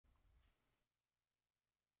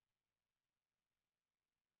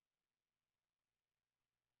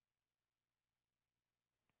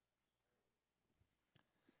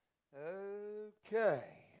Okay.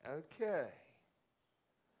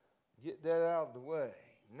 Get that out of the way.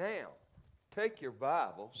 Now, take your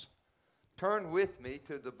Bibles. Turn with me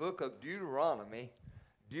to the book of Deuteronomy.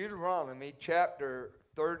 Deuteronomy chapter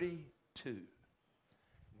 32.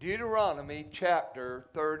 Deuteronomy chapter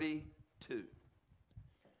 32.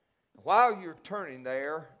 While you're turning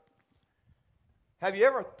there, have you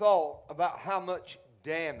ever thought about how much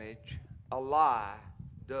damage a lie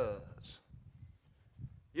does?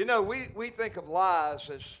 You know, we think of lies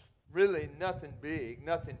as really nothing big,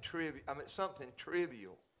 nothing trivial. I mean, something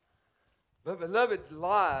trivial. But beloved,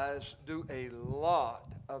 lies do a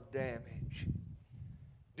lot of damage.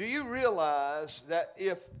 Do you realize that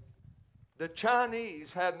if the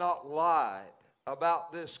Chinese had not lied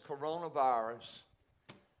about this coronavirus,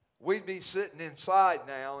 we'd be sitting inside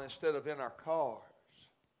now instead of in our cars?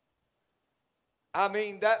 I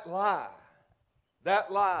mean, that lie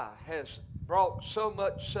has brought so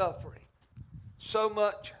much suffering, so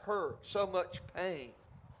much hurt, so much pain,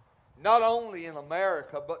 not only in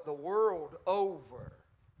America, but the world over.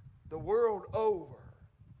 The world over.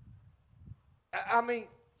 I mean,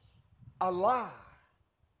 a lie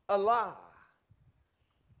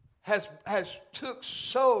has took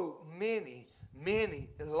so many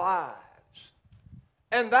lives.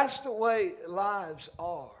 And that's the way lives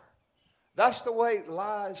are. That's the way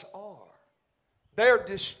lies are. They're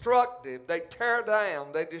destructive. They tear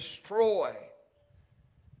down. They destroy.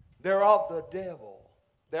 They're of the devil.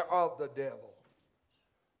 They're of the devil.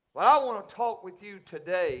 Well, I want to talk with you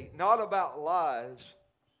today, not about lies.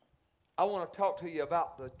 I want to talk to you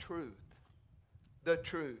about the truth. The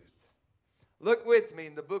truth. Look with me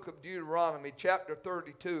in the book of Deuteronomy, chapter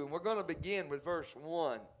 32, and we're going to begin with verse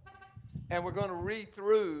 1. And we're going to read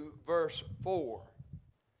through verse 4.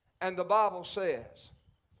 And the Bible says,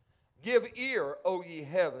 "Give ear, O ye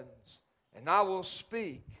heavens, and I will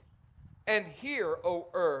speak, and hear, O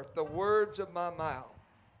earth, the words of my mouth.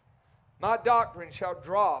 My doctrine shall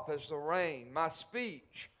drop as the rain, my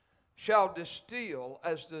speech shall distil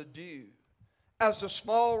as the dew, as the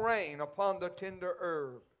small rain upon the tender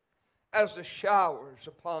herb, as the showers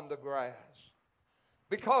upon the grass.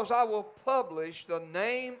 Because I will publish the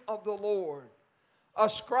name of the Lord.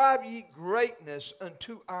 Ascribe ye greatness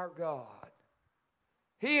unto our God.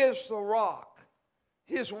 He is the rock.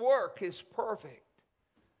 His work is perfect.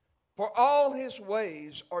 For all his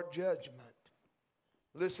ways are judgment."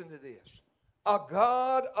 Listen to this. "A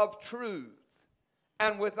God of truth,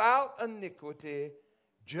 and without iniquity,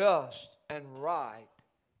 just and right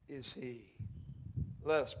is he."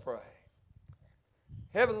 Let us pray.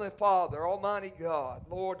 Heavenly Father, Almighty God,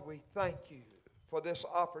 Lord, we thank you for this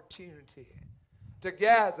opportunity to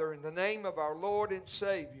gather in the name of our Lord and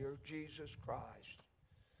Savior, Jesus Christ.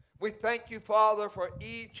 We thank you, Father, for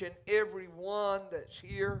each and every one that's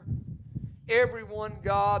here. Everyone,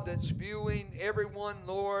 God, that's viewing. Everyone,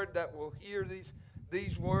 Lord, that will hear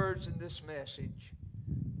these words and this message.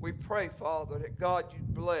 We pray, Father, that God, you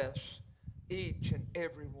bless each and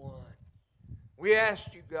every one. We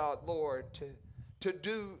ask you, God, Lord, to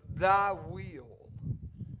do thy will,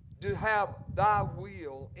 to have thy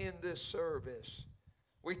will in this service.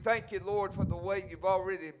 We thank you, Lord, for the way you've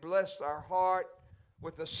already blessed our heart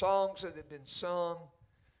with the songs that have been sung,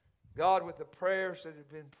 God, with the prayers that have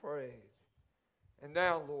been prayed. And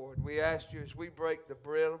now, Lord, we ask you as we break the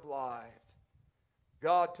bread of life,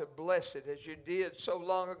 God, to bless it as you did so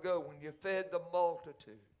long ago when you fed the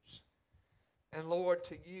multitudes. And Lord,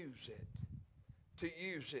 to use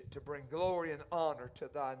it to bring glory and honor to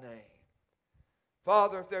thy name.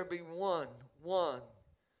 Father, if there be one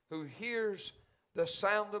who hears the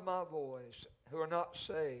sound of my voice who are not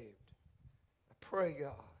saved, I pray,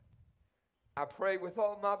 God, I pray with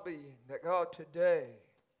all my being that, God, today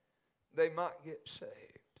they might get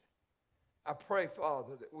saved. I pray,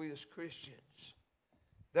 Father, that we as Christians,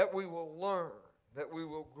 that we will learn, that we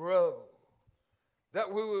will grow,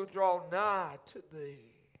 that we will draw nigh to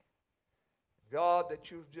thee. God,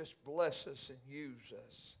 that you'll just bless us and use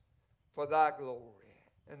us for thy glory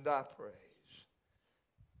and thy praise.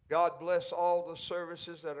 God, bless all the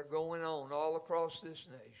services that are going on all across this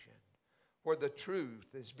nation where the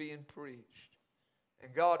truth is being preached.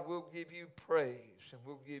 And God, we'll give you praise and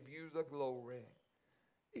we'll give you the glory.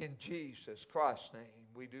 In Jesus Christ's name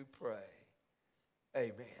we do pray.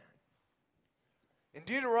 Amen. In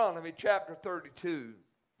Deuteronomy chapter 32,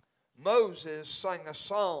 Moses sang a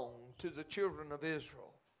song to the children of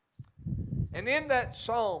Israel. And in that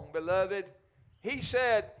song, beloved, he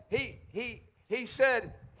said,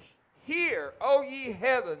 "Hear, O ye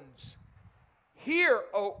heavens, hear,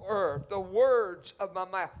 O earth, the words of my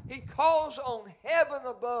mouth." He calls on heaven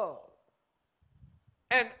above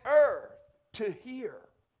and earth to hear.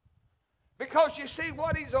 Because you see,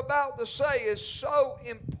 what he's about to say is so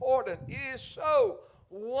important. It is so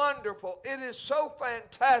wonderful. It is so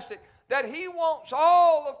fantastic that he wants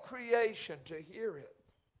all of creation to hear it.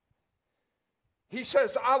 He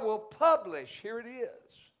says, I will publish, here it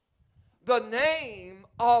is, the name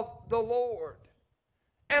of the Lord,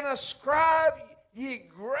 and ascribe ye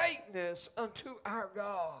greatness unto our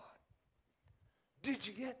God. Did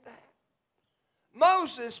you get that?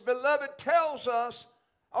 Moses, beloved, tells us,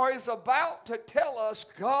 or is about to tell us,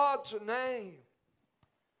 God's name.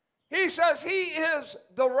 He says he is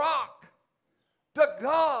the rock, the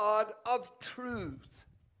God of truth.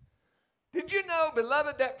 Did you know,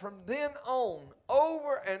 beloved, that from then on,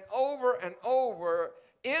 over and over and over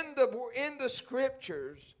in the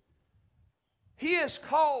scriptures, he is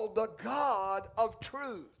called the God of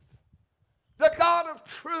truth. The God of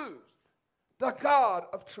truth. The God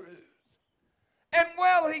of truth. And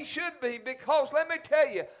well, he should be, because let me tell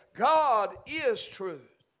you, God is truth.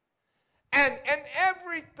 And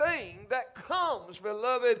everything that comes,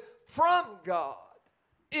 beloved, from God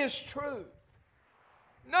is truth.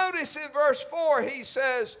 Notice in verse 4 he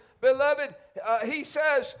says, beloved, he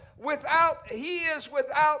says, he is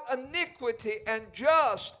without iniquity and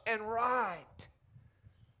just and right.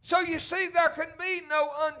 So you see, there can be no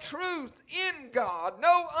untruth in God.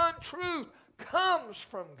 No untruth comes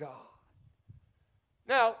from God.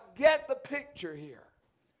 Now, get the picture here.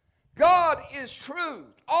 God is truth.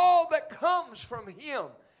 All that comes from him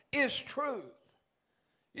is truth.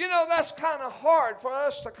 You know, that's kind of hard for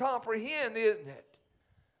us to comprehend, isn't it?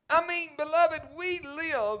 I mean, beloved, we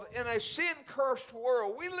live in a sin-cursed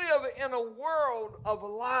world. We live in a world of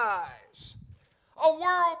lies. A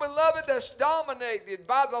world, beloved, that's dominated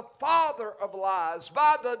by the father of lies,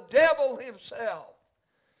 by the devil himself.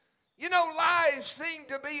 You know, lies seem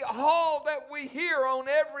to be all that we hear on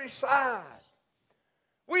every side.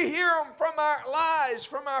 We hear them from our lies,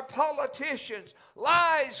 from our politicians,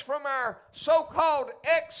 lies from our so-called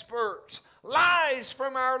experts, lies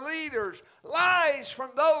from our leaders, lies from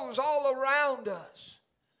those all around us.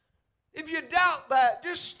 If you doubt that,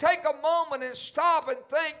 just take a moment and stop and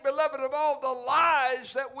think, beloved, of all the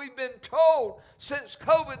lies that we've been told since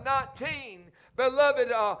COVID-19,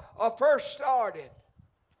 beloved, first started.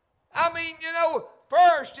 I mean,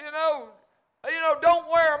 first, don't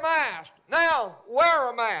wear a mask. Now,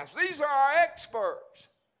 wear a mask. These are our experts.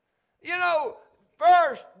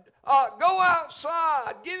 First, go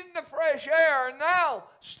outside, get in the fresh air, and now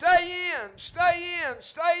stay in, stay in,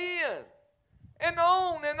 stay in. And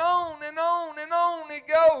on and on and on and on it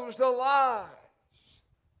goes, the lies.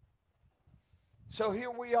 So here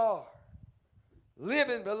we are,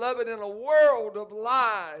 living, beloved, in a world of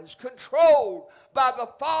lies, controlled by the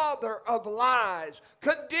father of lies,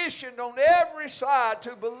 conditioned on every side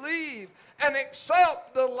to believe and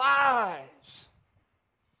accept the lies.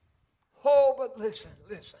 Oh, but listen.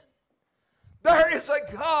 There is a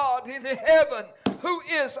God in heaven who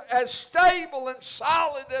is as stable and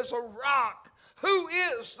solid as a rock, who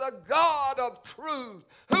is the God of truth,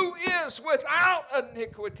 who is without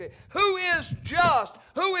iniquity, who is just,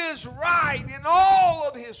 who is right in all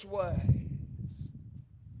of his ways.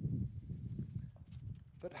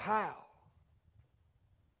 But how?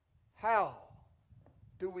 How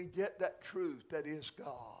do we get that truth that is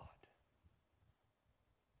God?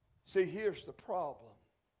 See, here's the problem.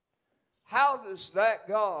 How does that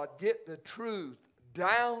God get the truth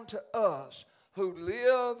down to us who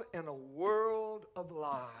live in a world of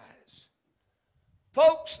lies?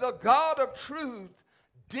 Folks, the God of truth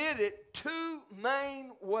did it two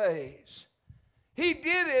main ways. He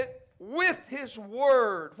did it with his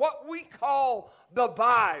word, what we call the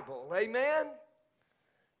Bible. Amen?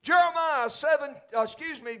 John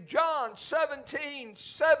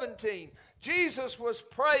 17:17. Jesus was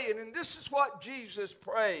praying, and this is what Jesus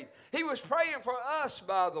prayed. He was praying for us,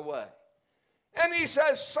 by the way. And he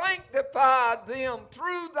says, sanctify them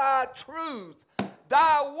through thy truth.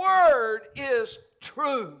 Thy word is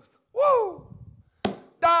truth. Woo!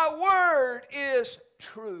 Thy word is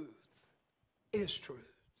truth. Is truth.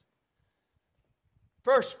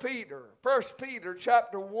 1 Peter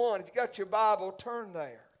chapter 1. If you got your Bible, turn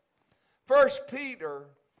there. 1 Peter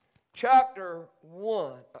chapter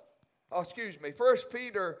 1. 1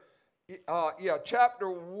 Peter, chapter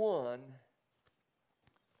 1.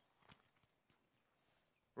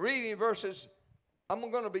 Reading verses,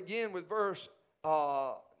 I'm going to begin with verse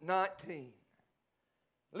 19.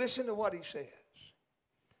 Listen to what he says.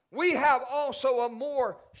 We have also a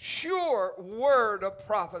more sure word of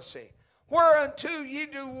prophecy, whereunto ye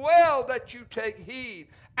do well that you take heed,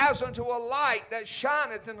 as unto a light that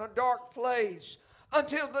shineth in a dark place,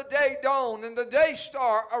 until the day dawn and the day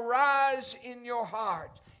star arise in your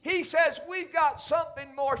hearts. He says we've got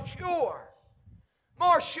something more sure.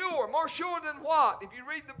 More sure than what? If you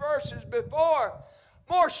read the verses before,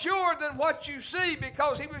 more sure than what you see,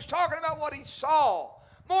 because he was talking about what he saw.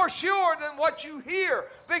 More sure than what you hear,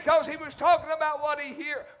 because he was talking about what he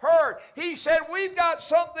heard. He said we've got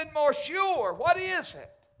something more sure. What is it?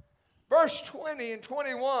 Verse 20 and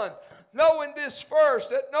 21, knowing this first,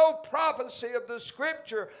 that no prophecy of the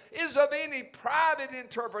Scripture is of any private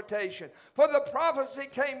interpretation. For the prophecy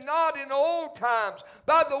came not in old times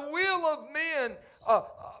by the will of man,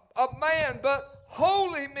 but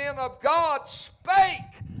holy men of God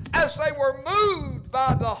spake as they were moved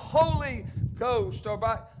by the Holy Ghost, or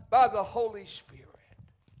by the Holy Spirit.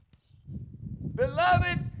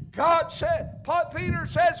 Beloved, God said, Peter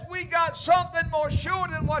says, we got something more sure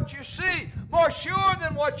than what you see, more sure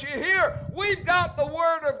than what you hear. We've got the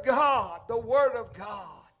Word of God, the Word of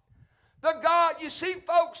God. The God, you see,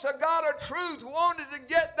 folks, the God of truth wanted to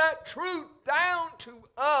get that truth down to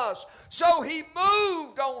us. So he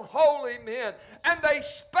moved on holy men, and they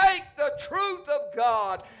spake the truth of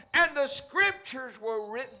God, and the Scriptures were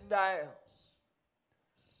written down.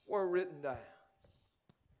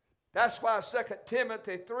 That's why 2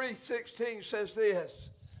 Timothy 3:16 says this: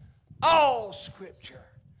 all Scripture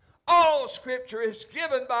is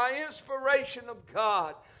given by inspiration of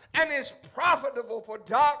God and is profitable for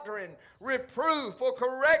doctrine, reproof, for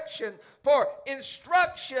correction, for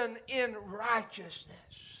instruction in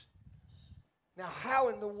righteousness. Now, how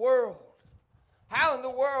in the world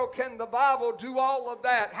can the Bible do all of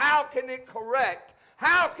that? How can it correct?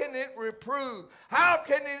 How can it reprove? How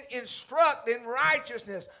can it instruct in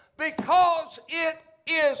righteousness? Because it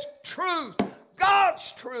is truth.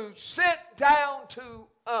 God's truth sent down to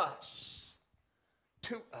us.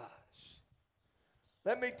 To us.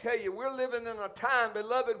 Let me tell you, we're living in a time,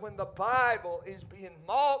 beloved, when the Bible is being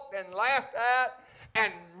mocked and laughed at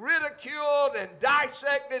and ridiculed and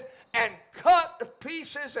dissected and cut to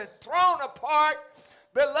pieces and thrown apart.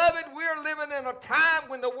 Beloved, we're living in a time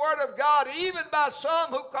when the Word of God, even by some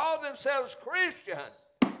who call themselves Christian,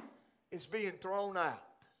 is being thrown out.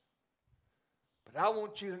 But I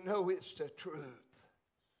want you to know it's the truth.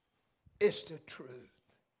 It's the truth.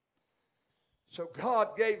 So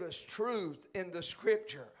God gave us truth in the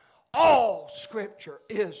Scripture. All Scripture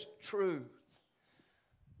is truth.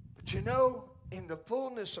 But you know, in the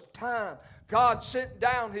fullness of time, God sent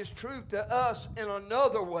down His truth to us in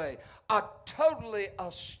another way, a totally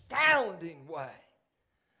astounding way.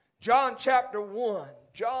 John chapter 1,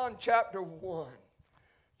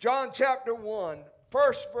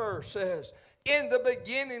 first verse says, in the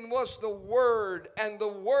beginning was the Word, and the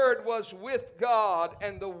Word was with God,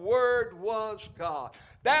 and the Word was God.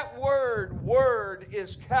 That word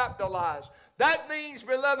is capitalized. That means,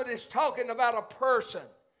 beloved, it's talking about a person.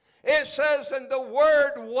 It says, and the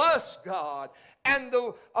Word was God, and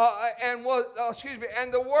the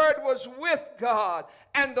Word was with God,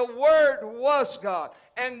 and the Word was God.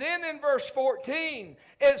 And then in verse 14,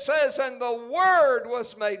 it says, and the Word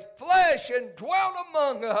was made flesh and dwelt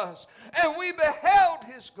among us, and we beheld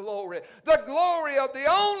His glory, the glory of the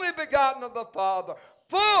only begotten of the Father,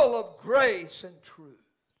 full of grace and truth.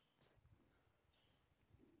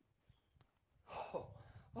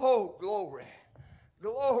 Oh, glory.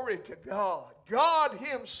 Glory to God. God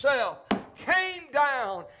Himself came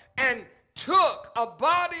down and took a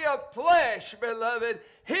body of flesh, beloved.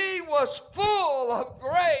 He was full of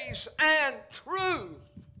grace and truth.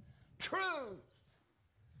 Truth.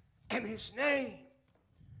 And His name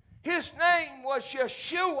was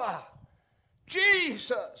Yeshua.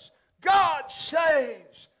 Jesus. God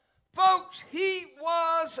saves. Folks, He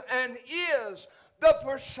was and is the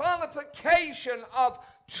personification of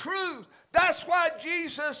truth. That's why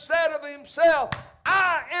Jesus said of Himself,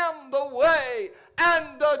 I am the way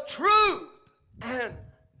and the truth and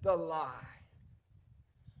the life.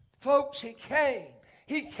 Folks, He came.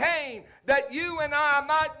 He came that you and I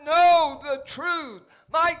might know the truth,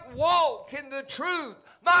 might walk in the truth,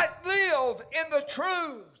 might live in the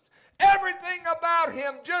truth. Everything about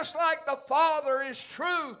Him, just like the Father, is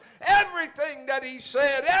truth. Everything that He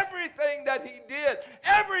said, everything that He did,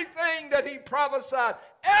 everything that He prophesied,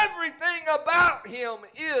 everything about Him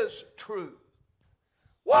is truth.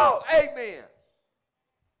 Whoa, amen.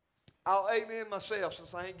 I'll amen myself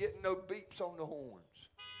since I ain't getting no beeps on the horns.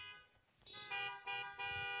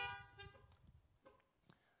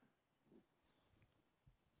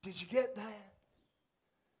 Did you get that?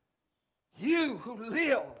 You who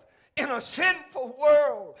live in a sinful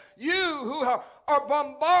world. You who are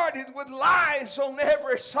bombarded with lies on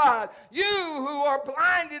every side. You who are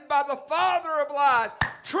blinded by the father of lies.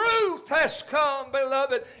 Truth has come,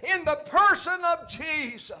 beloved, in the person of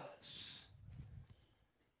Jesus.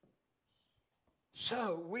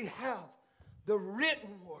 So we have the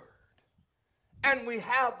written word and we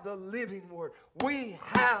have the living word. We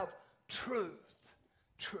have truth.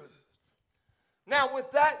 Truth. Now,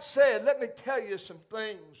 with that said, let me tell you some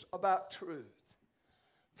things about truth.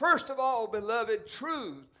 First of all, beloved,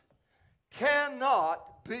 truth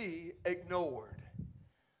cannot be ignored.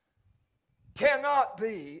 Cannot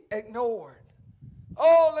be ignored.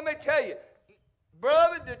 Oh, let me tell you,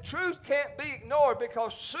 beloved, the truth can't be ignored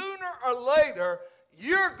because sooner or later,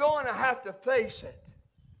 you're going to have to face it.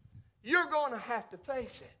 You're going to have to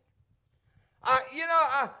face it.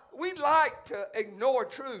 We like to ignore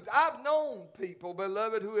truth. I've known people,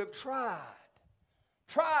 beloved, who have tried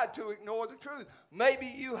to ignore the truth. Maybe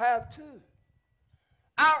you have too.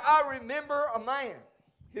 I remember a man.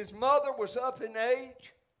 His mother was up in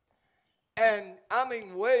age, and I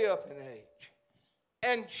mean way up in age.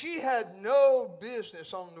 And she had no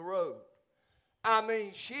business on the road. I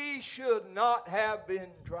mean, she should not have been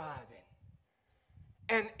driving.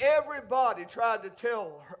 And everybody tried to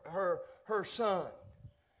tell her son,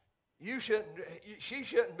 she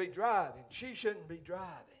shouldn't be driving. She shouldn't be driving.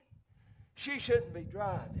 She shouldn't be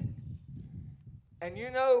driving. And you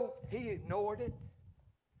know, he ignored it.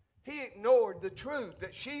 He ignored the truth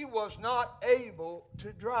that she was not able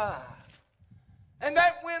to drive. And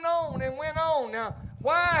that went on and went on. Now,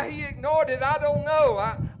 why he ignored it, I don't know.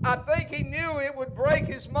 I think he knew it would break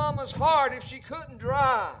his mama's heart if she couldn't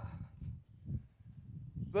drive.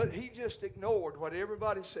 But he just ignored what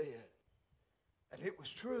everybody said. And it was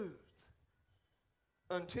truth.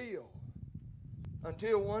 Until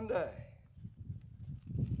one day,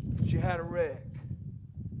 she had a wreck.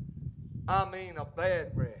 I mean a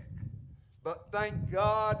bad wreck. But thank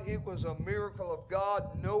God it was a miracle of God.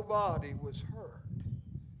 Nobody was hurt.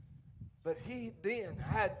 But he then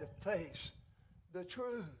had to face the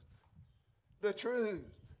truth. The truth.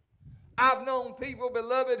 I've known people,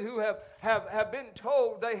 beloved, who have been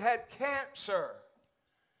told they had cancer.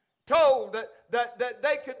 Told that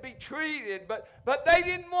they could be treated, but they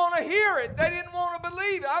didn't want to hear it. They didn't want to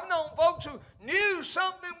believe it. I've known folks who knew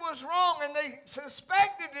something was wrong and they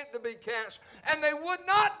suspected it to be cancer, and they would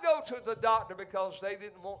not go to the doctor because they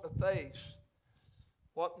didn't want to face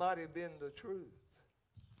what might have been the truth.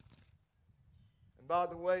 And by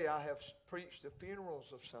the way, I have preached the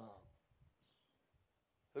funerals of some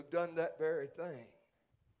who've done that very thing.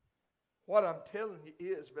 What I'm telling you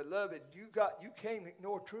is, beloved, you can't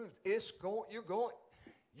ignore truth.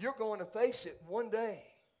 You're going to face it one day.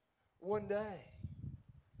 One day.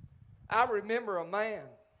 I remember a man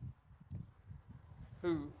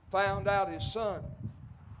who found out his son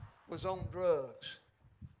was on drugs.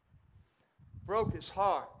 Broke his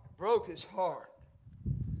heart. Broke his heart.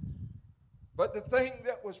 But the thing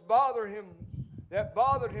that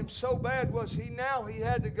bothered him so bad was he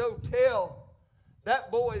had to go tell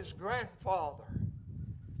that boy's grandfather.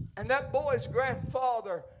 And that boy's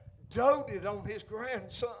grandfather doted on his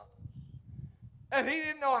grandson. And he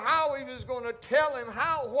didn't know how he was going to tell him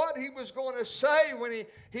what he was going to say when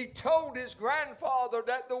he told his grandfather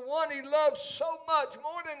that the one he loved so much,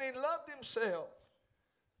 more than he loved himself,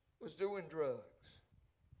 was doing drugs.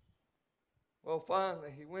 Well,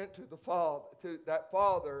 finally, he went to that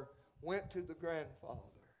father went to the grandfather.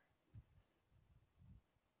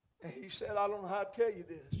 And he said, I don't know how to tell you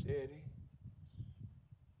this, Daddy.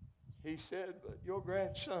 He said, but your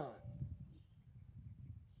grandson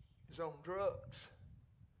is on drugs.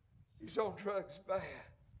 He's on drugs bad.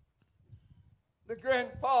 The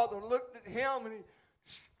grandfather looked at him and he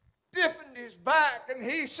stiffened his back and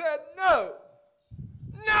he said, no,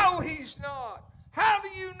 he's not. How do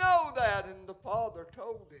you know that? And the father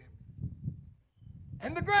told him.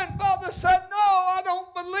 And the grandfather said, no, I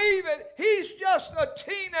don't believe it. He's just a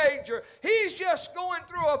teenager. He's just going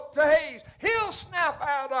through a phase. He'll snap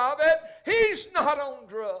out of it. He's not on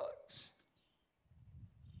drugs.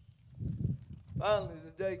 Finally,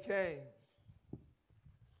 the day came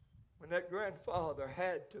when that grandfather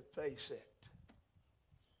had to face it.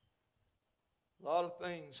 A lot of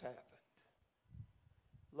things happened.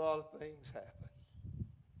 A lot of things happened.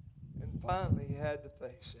 And finally, he had to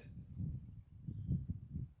face it.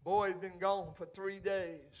 Boy had been gone for 3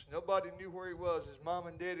 days. Nobody knew where he was. His mom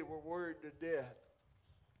and daddy were worried to death.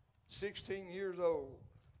 16 years old.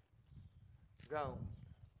 Gone.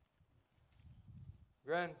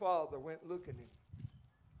 Grandfather went looking him.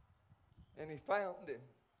 And he found him.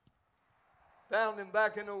 Found him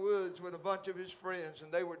back in the woods with a bunch of his friends,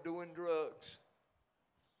 and they were doing drugs.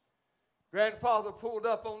 Grandfather pulled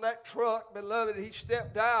up on that truck. Beloved, he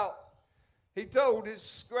stepped out. He told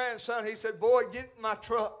his grandson, he said, boy, get in my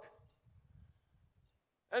truck.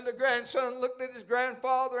 And the grandson looked at his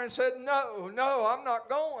grandfather and said, no, I'm not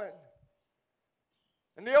going.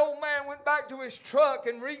 And the old man went back to his truck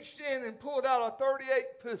and reached in and pulled out a .38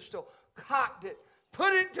 pistol, cocked it,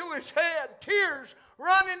 put it to his head, tears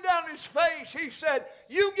running down his face. He said,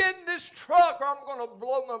 you get in this truck or I'm going to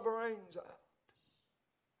blow my brains out.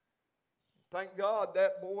 Thank God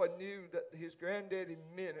that boy knew that his granddaddy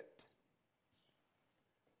meant it.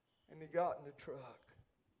 And he got in the truck.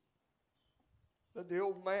 But the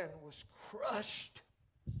old man was crushed.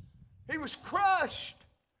 He was crushed.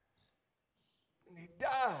 And he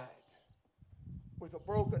died with a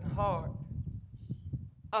broken heart.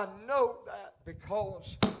 I know that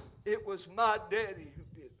because it was my daddy who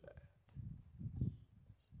did that.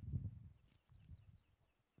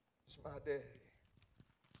 It's my daddy.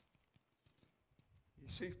 You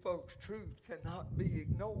see, folks, truth cannot be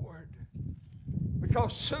ignored.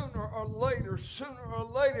 Because sooner or later,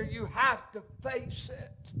 you have to face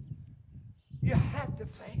it. You have to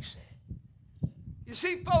face it. You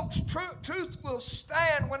see, folks, truth will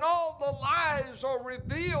stand when all the lies are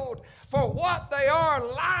revealed for what they are,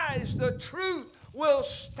 lies. The truth will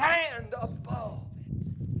stand above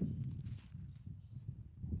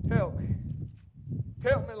it.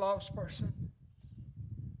 Tell me, lost person,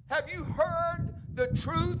 have you heard the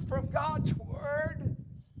truth from God's Word?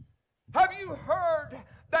 Have you heard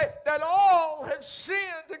that all have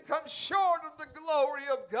sinned and come short of the glory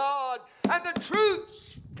of God? And the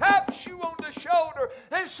truth taps you on the shoulder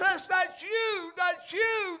and says, that's you, that's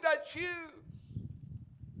you, that's you.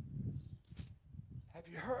 Have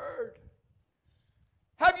you heard?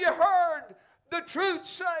 Have you heard the truth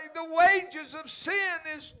say the wages of sin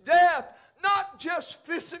is death? Not just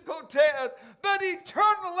physical death, but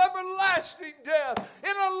eternal, everlasting death in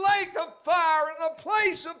a lake of fire, in a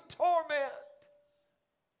place of torment.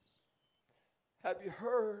 Have you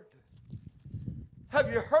heard?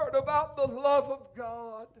 Have you heard about the love of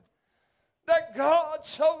God? That God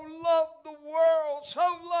so loved the world, so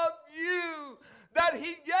loved you, that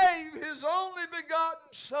He gave His only begotten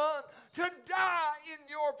Son to die in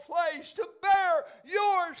your place, to bear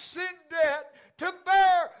your sin debt, to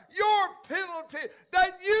bear your penalty,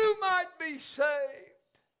 that you might be saved.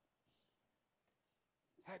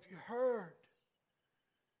 Have you heard?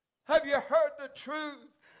 Have you heard the truth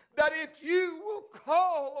that if you will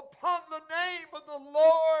call upon the name of the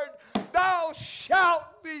Lord, thou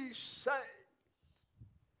shalt be saved?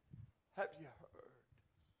 Have you heard?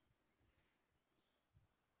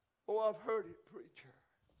 Oh, I've heard it, preacher.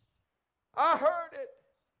 I heard it,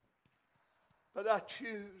 but I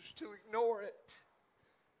choose to ignore it.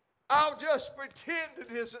 I'll just pretend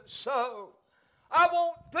it isn't so. I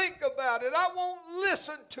won't think about it. I won't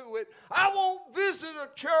listen to it. I won't visit a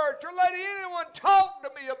church or let anyone talk to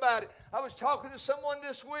me about it. I was talking to someone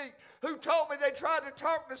this week who told me they tried to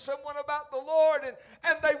talk to someone about the Lord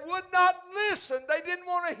and they would not listen. They didn't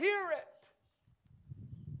want to hear it.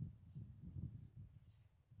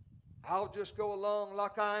 I'll just go along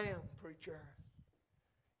like I am, preacher.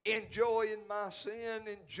 Enjoying my sin,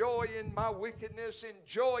 enjoying my wickedness,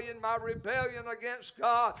 enjoying my rebellion against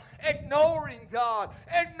God, ignoring God,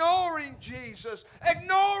 ignoring Jesus,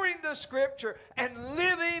 ignoring the Scripture, and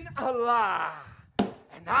living a lie.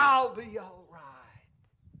 And I'll be all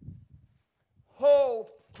right. Oh,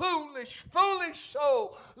 foolish, foolish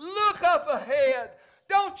soul, look up ahead.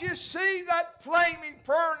 Don't you see that flaming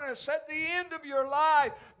furnace at the end of your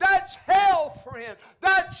life? That's hell, friend.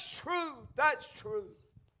 That's truth. That's truth.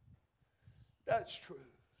 That's truth.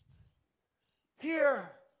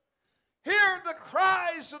 Hear the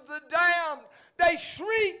cries of the damned. They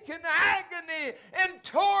shriek in agony and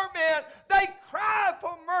torment. They cry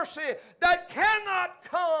for mercy that cannot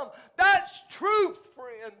come. That's truth,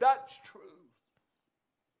 friend. That's truth.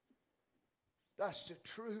 That's the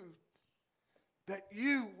truth that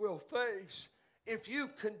you will face if you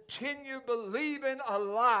continue believing a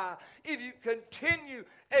lie, if you continue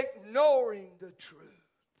ignoring the truth.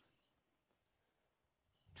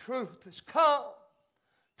 Truth has come.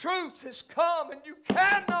 Truth has come, and you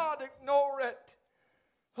cannot ignore it.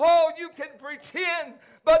 Oh, you can pretend,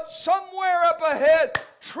 but somewhere up ahead,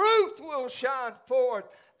 truth will shine forth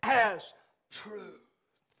as truth.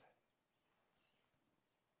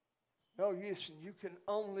 No, listen, you can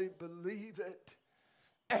only believe it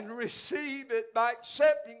and receive it by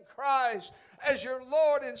accepting Christ as your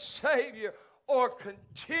Lord and Savior, or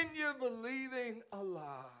continue believing a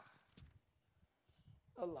lie.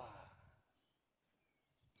 A lie.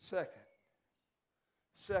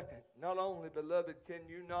 Second, not only, beloved, can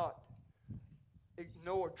you not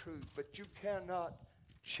ignore truth, but you cannot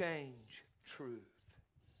change truth.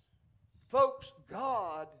 Folks,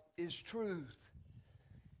 God is truth.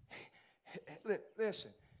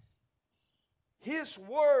 Listen, His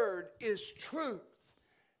Word is truth.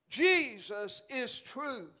 Jesus is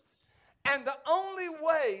truth. And the only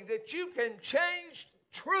way that you can change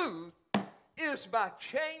truth is by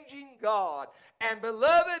changing God. And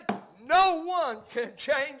beloved, no one can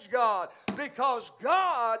change God because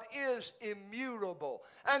God is immutable.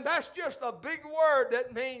 And that's just a big word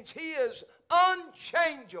that means He is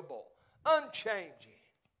unchangeable, unchanging.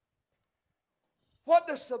 What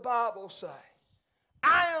does the Bible say?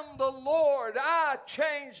 I am the Lord, I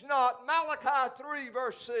change not. Malachi 3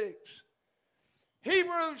 verse 6.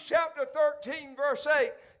 Hebrews chapter 13 verse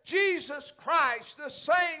 8. Jesus Christ the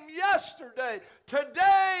same yesterday,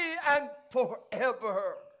 today, and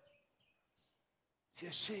forever.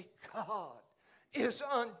 You see, God is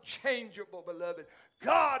unchangeable, beloved.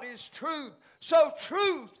 God is truth. So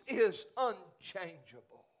truth is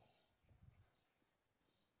unchangeable.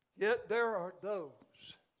 Yet there are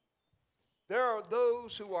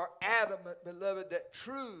those who are adamant, beloved, that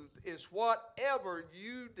truth is whatever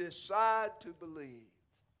you decide to believe.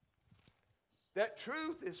 That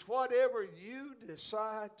truth is whatever you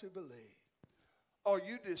decide to believe or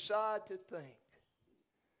you decide to think.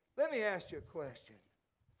 Let me ask you a question.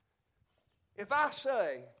 If I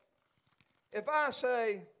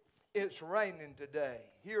say it's raining today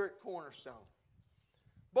here at Cornerstone,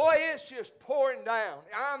 boy, it's just pouring down.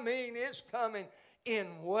 I mean, it's coming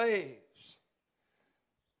in waves.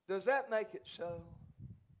 Does that make it so?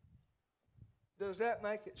 Does that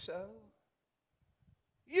make it so?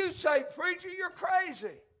 You say, preacher, you're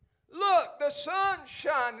crazy. Look, the sun's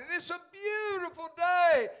shining. It's a beautiful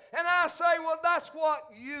day. And I say, well, that's what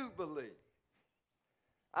you believe.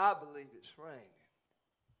 I believe it's raining.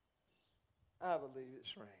 I believe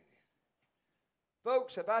it's raining.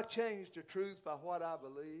 Folks, have I changed the truth by what I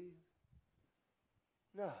believe?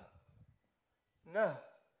 No. No.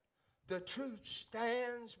 The truth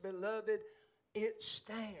stands, beloved. It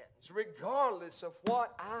stands regardless of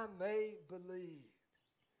what I may believe.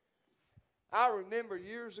 I remember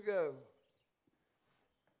years ago,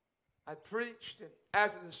 I preached, and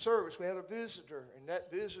after the service we had a visitor, and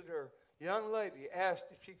that visitor, young lady, asked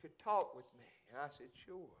if she could talk with me. And I said,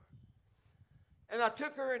 sure. And I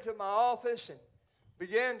took her into my office and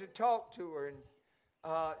began to talk to her, and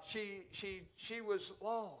she was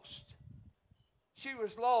lost. She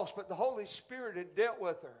was lost, but the Holy Spirit had dealt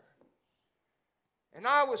with her. And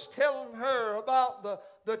I was telling her about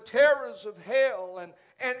the terrors of hell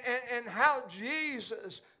and how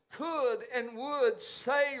Jesus could and would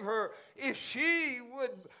save her if she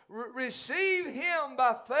would receive Him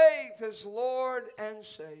by faith as Lord and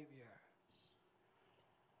Savior.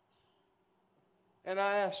 And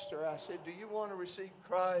I asked her, I said, do you want to receive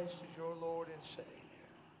Christ as your Lord and Savior?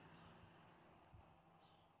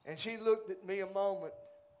 And she looked at me a moment,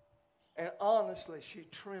 and honestly, she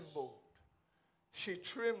trembled. She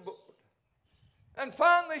trembled. And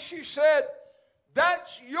finally she said,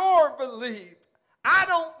 that's your belief. I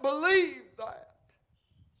don't believe that.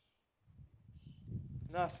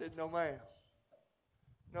 And I said, no, ma'am.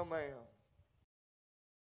 No, ma'am.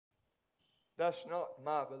 That's not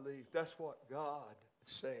my belief. That's what God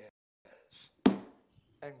says.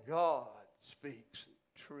 And God speaks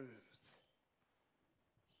truth.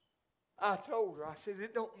 I told her, I said,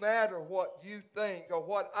 it don't matter what you think or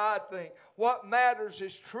what I think. What matters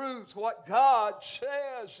is truth. What God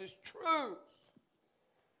says is truth.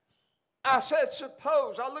 I said,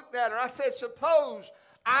 suppose, I looked at her, I said, suppose,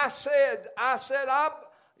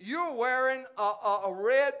 you're wearing a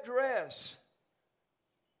red dress.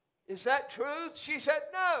 Is that truth? She said,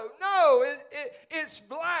 no, it's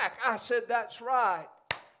black. I said, that's right.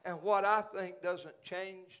 And what I think doesn't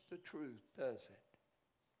change the truth, does it?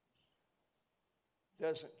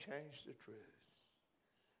 Doesn't change the truth.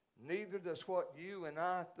 Neither does what you and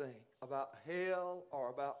I think about hell or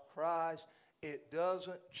about Christ. It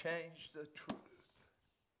doesn't change the truth.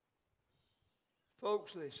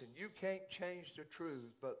 Folks, listen, you can't change the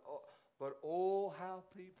truth, but oh, how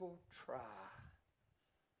people try.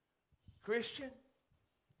 Christian,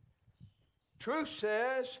 truth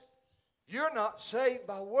says you're not saved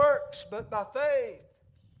by works, but by faith.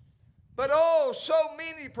 But oh, so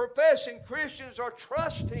many professing Christians are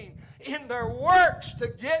trusting in their works to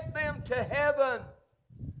get them to heaven.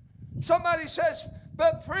 Somebody says,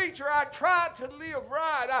 But preacher, I try to live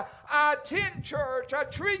right. I attend church. I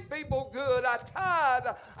treat people good. I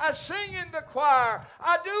tithe. I sing in the choir.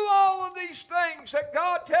 I do all of these things that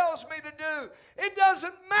God tells me to do. It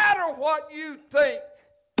doesn't matter what you think.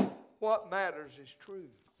 What matters is truth.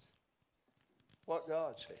 What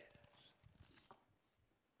God says.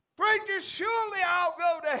 Preacher, surely I'll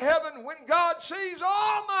go to heaven when God sees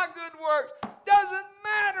all my good works. Doesn't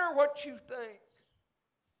matter what you think.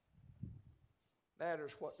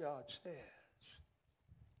 Matters what God says.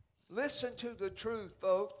 Listen to the truth,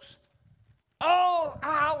 folks. All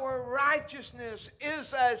our righteousness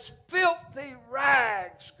is as filthy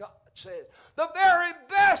rags, God says. The very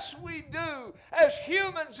best we do as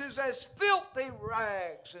humans is as filthy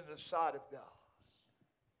rags in the sight of God.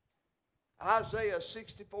 Isaiah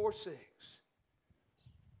 64:6.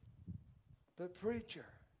 But preacher,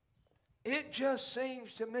 it just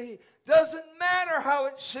seems to me, doesn't matter how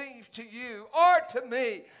it seems to you or to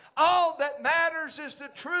me. All that matters is the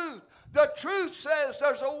truth. The truth says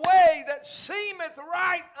there's a way that seemeth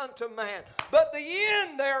right unto man, but the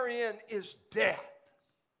end therein is death.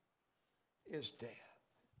 Is death.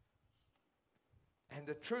 And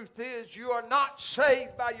the truth is, you are not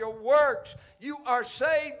saved by your works. You are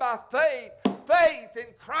saved by faith. Faith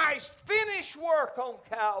in Christ's finished work on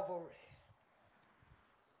Calvary.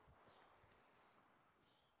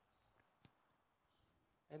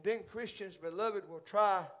 And then Christians, beloved, will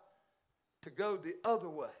try to go the other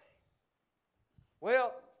way.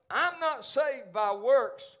 Well, I'm not saved by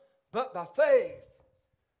works, but by faith.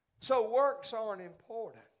 So works aren't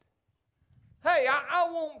important. Hey, I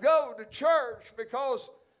won't go to church because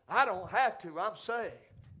I don't have to. I'm saved.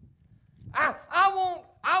 I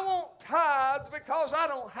won't tithe because I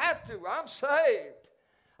don't have to. I'm saved.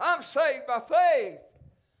 I'm saved by faith.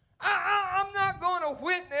 I'm not going to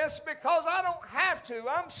witness because I don't have to.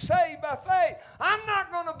 I'm saved by faith. I'm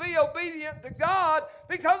not going to be obedient to God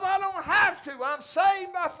because I don't have to. I'm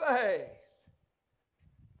saved by faith.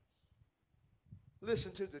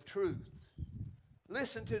 Listen to the truth.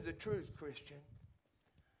 Listen to the truth, Christian.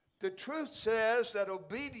 The truth says that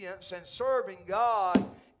obedience and serving God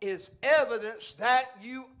is evidence that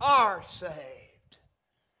you are saved.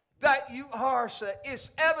 That you are saved.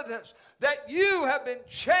 It's evidence that you have been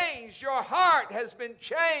changed. Your heart has been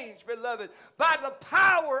changed, beloved, by the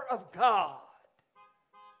power of God.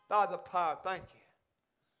 By the power, thank you.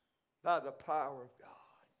 By the power of God.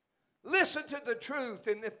 Listen to the truth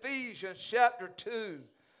in Ephesians chapter 2,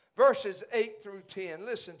 verses 8 through 10.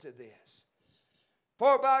 Listen to this.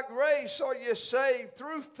 For by grace are ye saved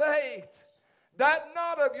through faith, that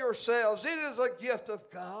not of yourselves. It is a gift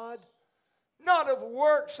of God, not of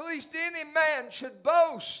works, lest any man should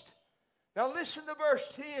boast. Now listen to verse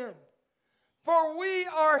 10. For we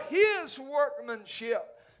are his workmanship,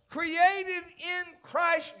 created in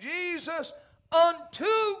Christ Jesus unto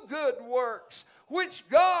good works, which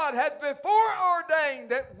God had before ordained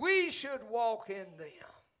that we should walk in them.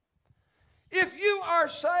 If you are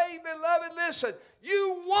saved, beloved, listen,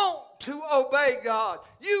 you want to obey God.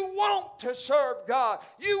 You want to serve God.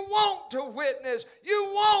 You want to witness.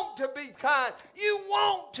 You want to be kind. You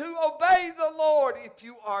want to obey the Lord if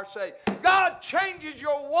you are saved. God changes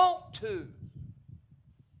your want to.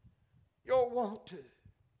 Your want to.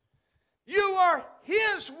 You are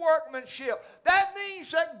his workmanship. That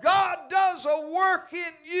means that God does a work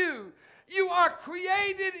in you. You are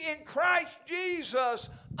created in Christ Jesus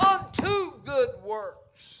unto good works.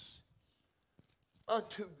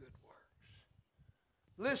 Unto good works.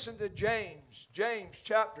 Listen to James. James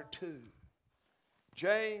chapter 2.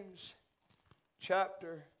 James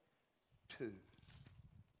chapter 2.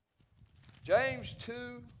 James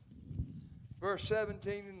 2, verse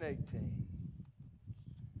 17 and 18.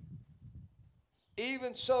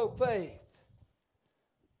 Even so, faith.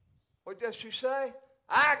 What does she say?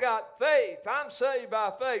 I got faith. I'm saved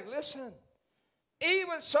by faith. Listen.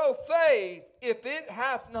 Even so, faith, if it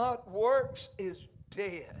hath not works, is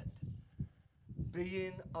dead,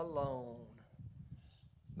 being alone.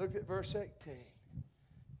 Look at verse 18.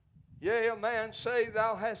 Yea, a man say,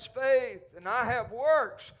 thou hast faith, and I have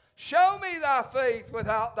works. Show me thy faith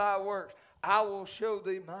without thy works. I will show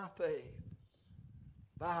thee my faith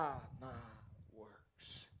by my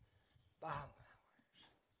works. By my works.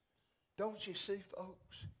 Don't you see,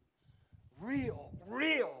 folks?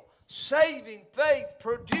 Real saving faith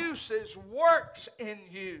produces works in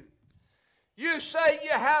you. You say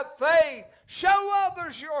you have faith. Show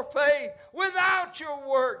others your faith without your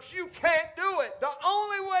works. You can't do it. The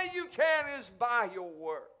only way you can is by your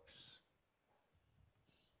works.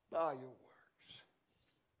 By your works.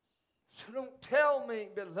 So don't tell me,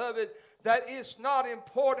 beloved, that it's not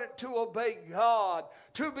important to obey God,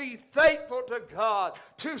 to be faithful to God,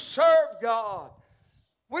 to serve God.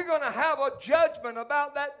 We're going to have a judgment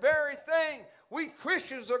about that very thing. We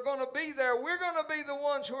Christians are going to be there. We're going to be the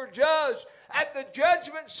ones who are judged. At the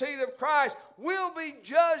judgment seat of Christ, we'll be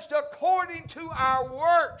judged according to our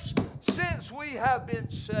works since we have been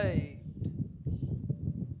saved.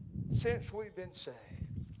 Since we've been saved.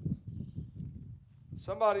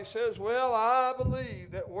 Somebody says, well, I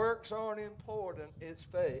believe that works aren't important. It's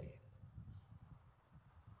faith.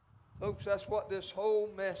 Folks, that's what this whole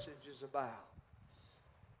message is about.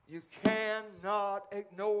 You cannot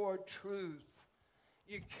ignore truth.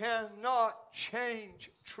 You cannot change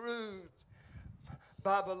truth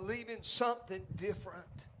by believing something different.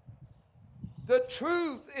 The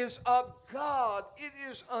truth is of God. It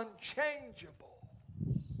is unchangeable.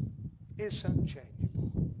 It's unchangeable.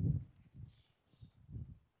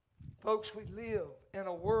 Folks, we live in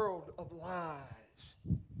a world of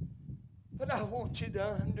lies. But I want you to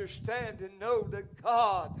understand and know that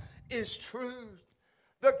God is truth.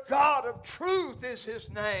 The God of truth is His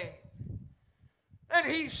name.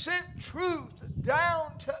 And He sent truth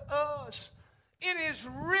down to us in His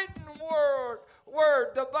written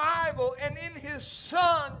word, the Bible, and in His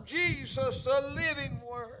Son, Jesus, the living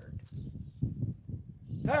Word.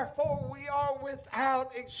 Therefore, we are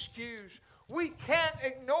without excuse. We can't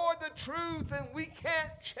ignore the truth, and we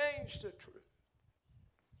can't change the truth.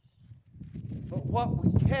 But what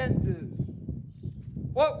we can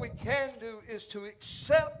do is to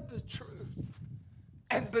accept the truth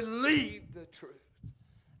and believe the truth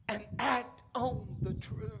and act on the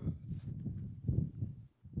truth.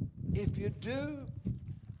 If you do,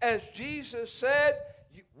 as Jesus said,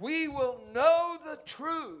 we will know the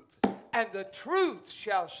truth, and the truth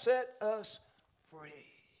shall set us free.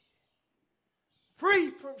 Free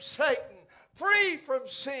from Satan, free from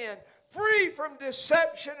sin, free from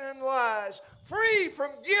deception and lies, free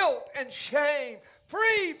from guilt and shame,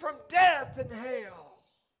 free from death and hell.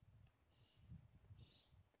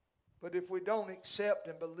 But if we don't accept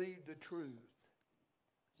and believe the truth,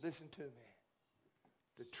 listen to me,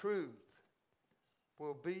 the truth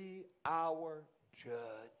will be our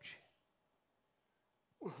judge.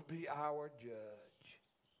 Will be our judge.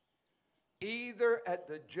 Either at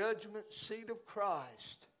the judgment seat of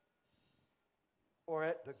Christ or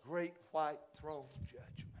at the great white throne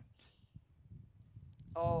judgment.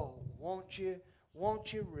 Oh, won't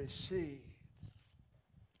you receive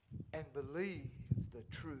and believe the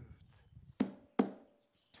truth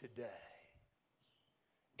today?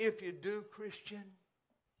 If you do, Christian,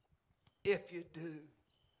 if you do,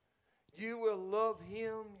 you will love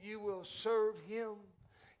Him, you will serve Him,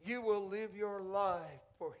 you will live your life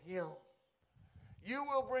for Him. You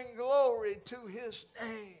will bring glory to His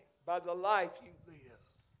name by the life you live,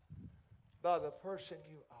 by the person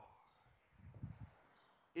you are.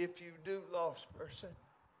 If you do, lost person,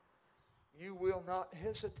 you will not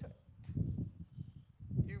hesitate.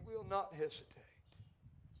 You will not hesitate.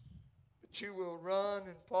 But you will run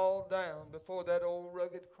and fall down before that old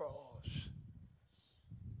rugged cross.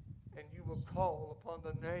 And you will call upon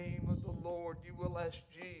the name of the Lord. You will ask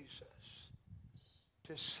Jesus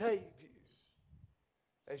to save you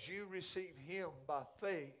as you receive Him by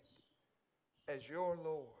faith as your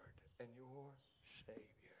Lord and your Savior.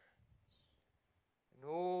 And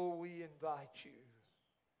oh, we invite you,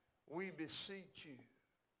 we beseech you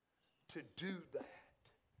to do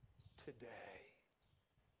that today.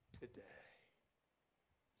 Today.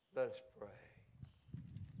 Let us pray.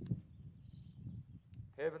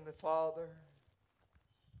 Heavenly Father,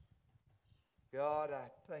 God,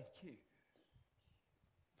 I thank you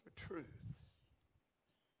for truth.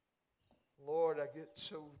 Lord, I get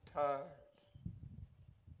so tired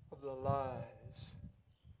of the lies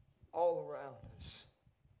all around us.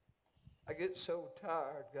 I get so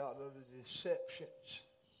tired, God, of the deceptions.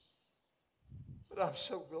 But I'm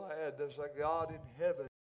so glad there's a God in heaven.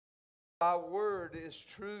 Thy word is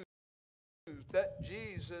true. That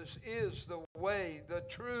Jesus is the way, the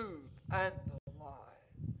truth, and the life.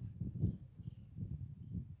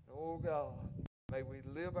 Oh God, may we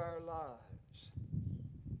live our lives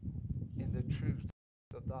in the truth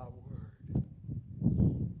of Thy word.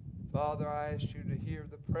 Father, I ask you to hear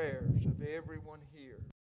the prayers of everyone here.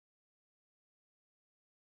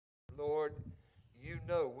 Lord, you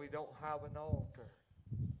know we don't have an altar.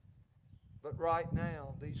 But right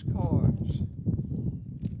now, these cards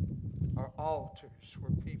are altars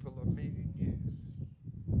where people are meeting you.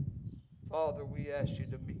 Father, we ask you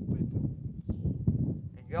to meet with them.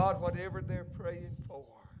 And God, whatever they're praying for,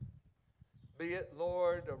 Be it,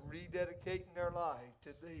 Lord, a rededicating their life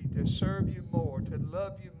to Thee, to serve You more, to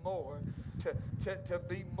love You more, to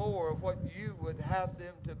be more of what You would have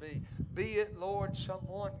them to be. Be it, Lord,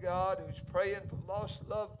 someone, God, who's praying for lost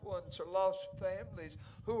loved ones or lost families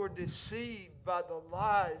who are deceived by the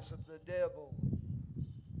lies of the devil.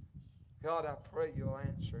 God, I pray You'll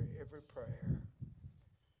answer every prayer.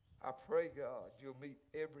 I pray, God, You'll meet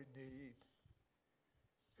every need.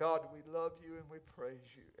 God, we love You and we praise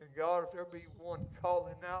You. And God, if there be one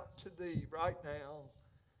calling out to Thee right now,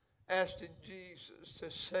 asking Jesus to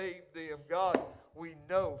save them, God, we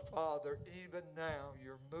know, Father, even now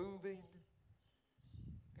You're moving.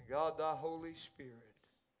 And God, Thy Holy Spirit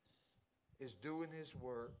is doing His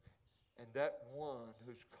work. And that one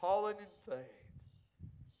who's calling in faith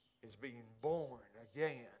is being born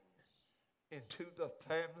again into the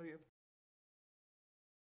family of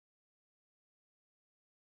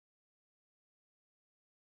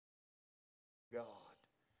God.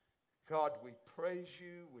 God, we praise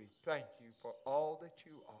You. We thank You for all that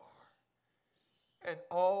You are and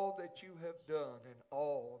all that You have done and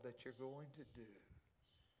all that You're going to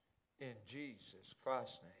do. In Jesus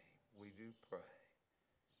Christ's name we do pray.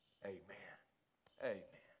 Amen. Amen.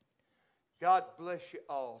 God bless you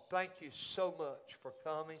all. Thank you so much for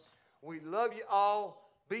coming. We love you all.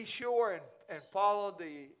 Be sure and follow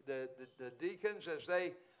the deacons as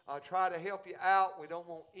they try to help you out. We don't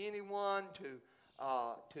want anyone to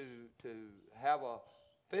have a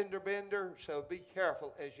fender bender, so be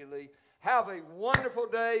careful as you leave. Have a wonderful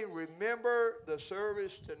day. Remember the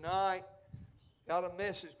service tonight. Got a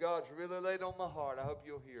message God's really laid on my heart. I hope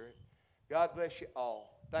you'll hear it. God bless you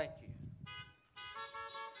all. Thank you.